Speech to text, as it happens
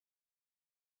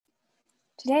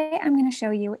Today, I'm going to show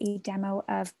you a demo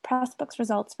of Pressbooks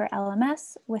Results for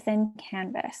LMS within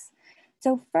Canvas.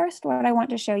 So first, what I want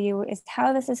to show you is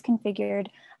how this is configured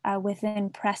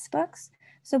within Pressbooks.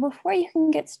 So before you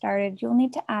can get started, you'll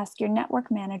need to ask your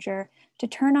network manager to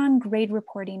turn on grade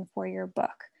reporting for your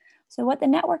book. So what the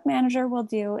network manager will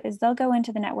do is they'll go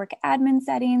into the network admin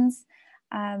settings.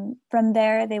 From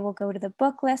there, they will go to the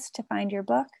book list to find your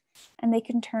book, and they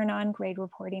can turn on grade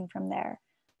reporting from there.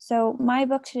 So my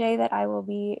book today that I will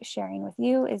be sharing with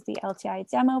you is the LTI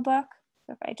demo book.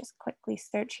 So if I just quickly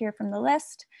search here from the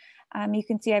list, you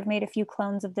can see I've made a few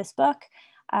clones of this book.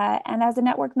 And as a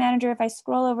network manager, if I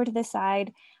scroll over to the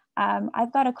side,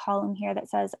 I've got a column here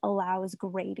that says allows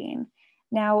grading.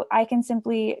 Now I can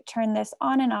simply turn this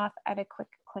on and off at a quick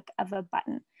click of a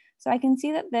button. So I can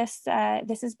see that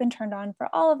this has been turned on for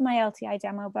all of my LTI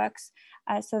demo books.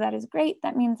 So that is great.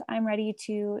 That means I'm ready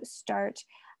to start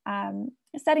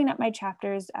setting up my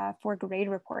chapters for grade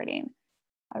reporting.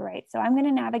 All right, so I'm going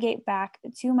to navigate back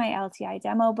to my LTI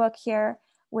demo book here,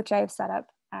 which I've set up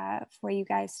for you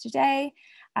guys today.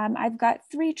 I've got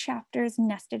 3 chapters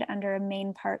nested under a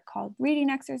main part called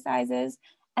reading exercises.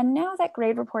 And now that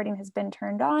grade reporting has been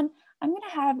turned on, I'm going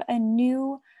to have a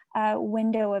new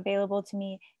window available to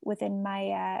me within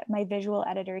my, my visual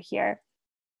editor here.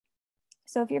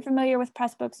 So if you're familiar with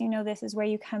Pressbooks, you know this is where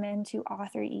you come in to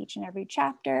author each and every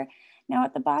chapter. Now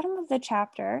at the bottom of the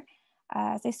chapter,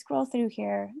 as I scroll through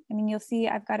here, you'll see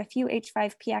I've got a few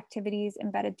H5P activities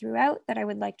embedded throughout that I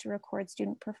would like to record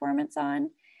student performance on.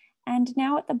 And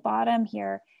now at the bottom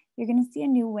here, you're going to see a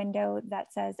new window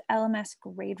that says LMS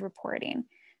Grade Reporting.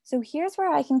 So here's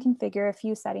where I can configure a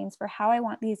few settings for how I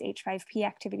want these H5P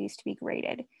activities to be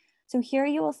graded. So here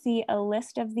you will see a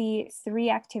list of the 3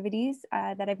 activities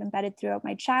that I've embedded throughout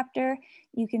my chapter.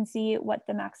 You can see what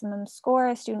the maximum score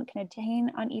a student can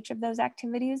attain on each of those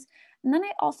activities. And then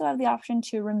I also have the option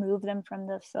to remove them from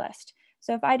this list.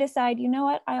 So if I decide, you know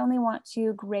what, I only want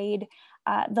to grade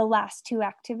the last 2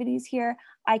 activities here,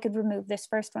 I could remove this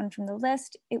first one from the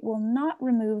list. It will not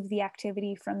remove the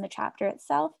activity from the chapter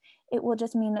itself. It will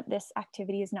just mean that this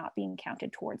activity is not being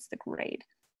counted towards the grade.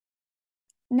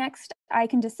 Next, I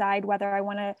can decide whether I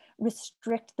want to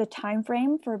restrict the time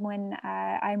frame for when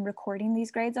I'm recording these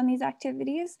grades on these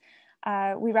activities.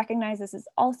 We recognize this is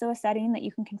also a setting that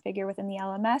you can configure within the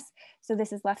LMS, so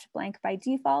this is left blank by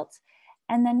default.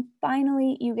 And then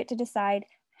finally, you get to decide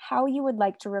how you would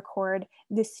like to record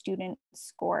the student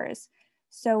scores.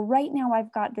 So right now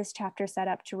I've got this chapter set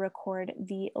up to record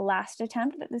the last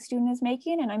attempt that the student is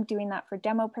making, and I'm doing that for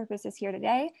demo purposes here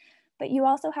today. But you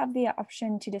also have the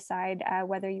option to decide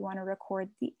whether you want to record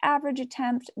the average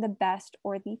attempt, the best,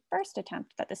 or the first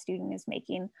attempt that the student is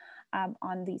making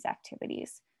on these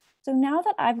activities. So now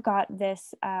that I've got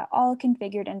this all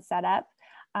configured and set up,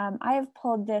 I have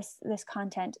pulled this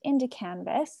content into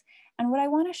Canvas. And what I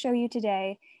want to show you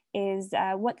today is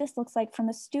what this looks like from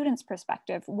a student's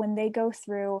perspective when they go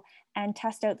through and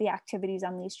test out the activities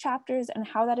on these chapters and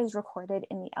how that is recorded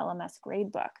in the LMS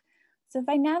gradebook. So if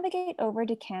I navigate over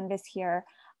to Canvas here,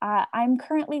 I'm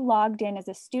currently logged in as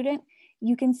a student.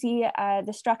 You can see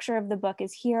the structure of the book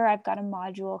is here. I've got a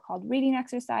module called reading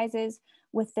exercises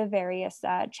with the various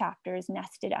chapters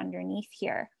nested underneath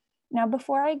here. Now,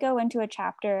 before I go into a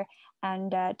chapter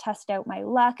and test out my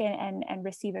luck and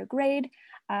receive a grade,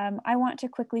 I want to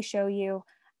quickly show you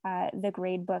the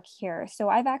grade book here. So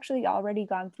I've actually already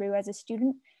gone through as a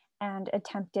student and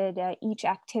attempted each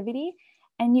activity.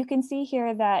 And you can see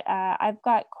here that I've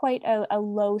got quite a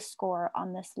low score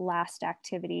on this last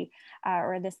activity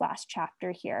or this last chapter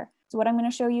here. So what I'm going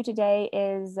to show you today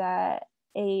is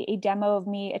a demo of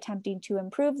me attempting to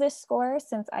improve this score.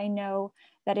 Since I know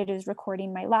that it is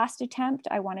recording my last attempt,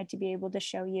 I wanted to be able to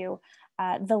show you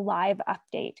the live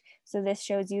update. So this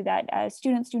shows you that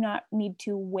students do not need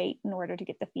to wait in order to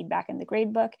get the feedback in the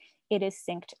gradebook. It is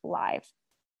synced live.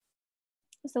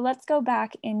 So let's go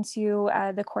back into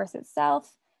the course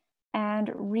itself and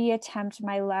reattempt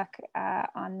my luck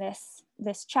on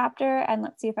this chapter. And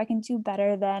let's see if I can do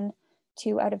better than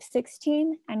 2 out of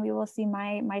 16, and we will see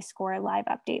my score live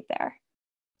update there.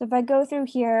 So if I go through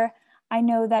here, I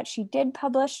know that she did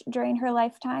publish during her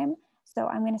lifetime. So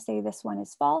I'm going to say this one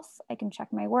is false. I can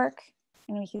check my work,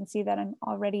 and we can see that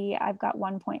I've got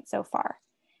 1 point so far.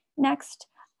 Next,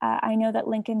 I know that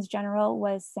Lincoln's general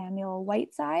was Samuel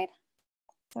Whiteside.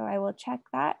 So I will check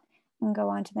that and go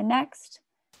on to the next.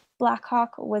 Black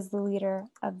Hawk was the leader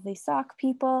of the Sauk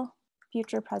people.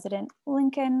 Future President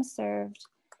Lincoln served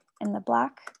in the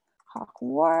Black Hawk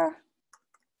War.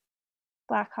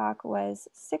 Black Hawk was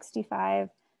 65.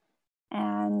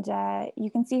 And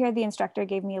you can see here the instructor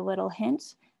gave me a little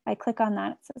hint I click on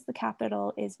that, it says the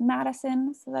capital is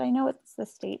Madison, so that I know it's the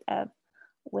state of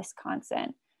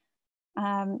Wisconsin.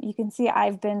 You can see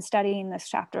I've been studying this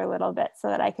chapter a little bit so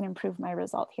that I can improve my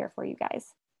result here for you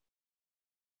guys.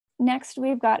 Next,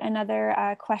 we've got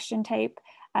another question type.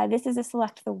 This is a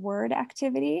select the word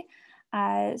activity.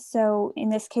 So in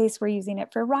this case, we're using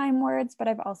it for rhyme words, but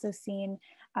I've also seen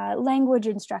language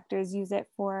instructors use it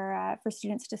for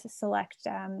students to select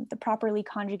the properly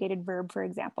conjugated verb, for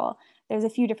example. There's a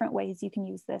few different ways you can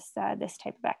use this, this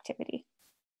type of activity.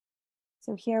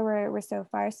 So here we're so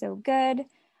far so good.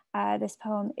 This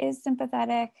poem is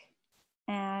sympathetic.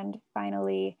 And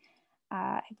finally,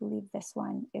 I believe this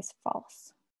one is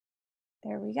false.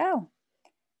 There we go.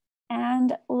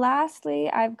 And lastly,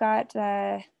 I've got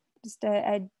just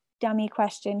a dummy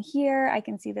question here. I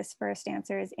can see this first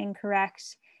answer is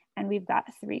incorrect, and we've got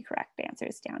 3 correct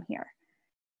answers down here.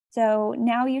 So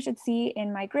now you should see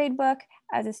in my grade book,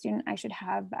 as a student, I should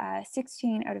have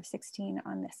 16 out of 16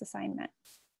 on this assignment.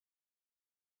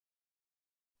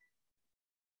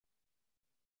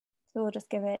 So we'll just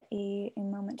give it a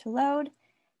moment to load.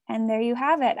 And there you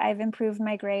have it. I've improved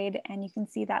my grade, and you can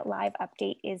see that live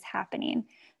update is happening.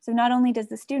 So not only does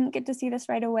the student get to see this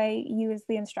right away, you as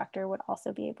the instructor would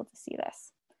also be able to see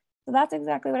this. So that's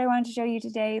exactly what I wanted to show you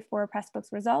today for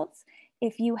Pressbooks Results.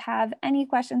 If you have any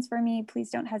questions for me, please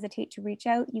don't hesitate to reach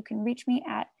out. You can reach me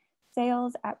at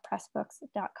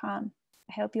sales@pressbooks.com.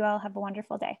 I hope you all have a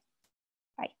wonderful day.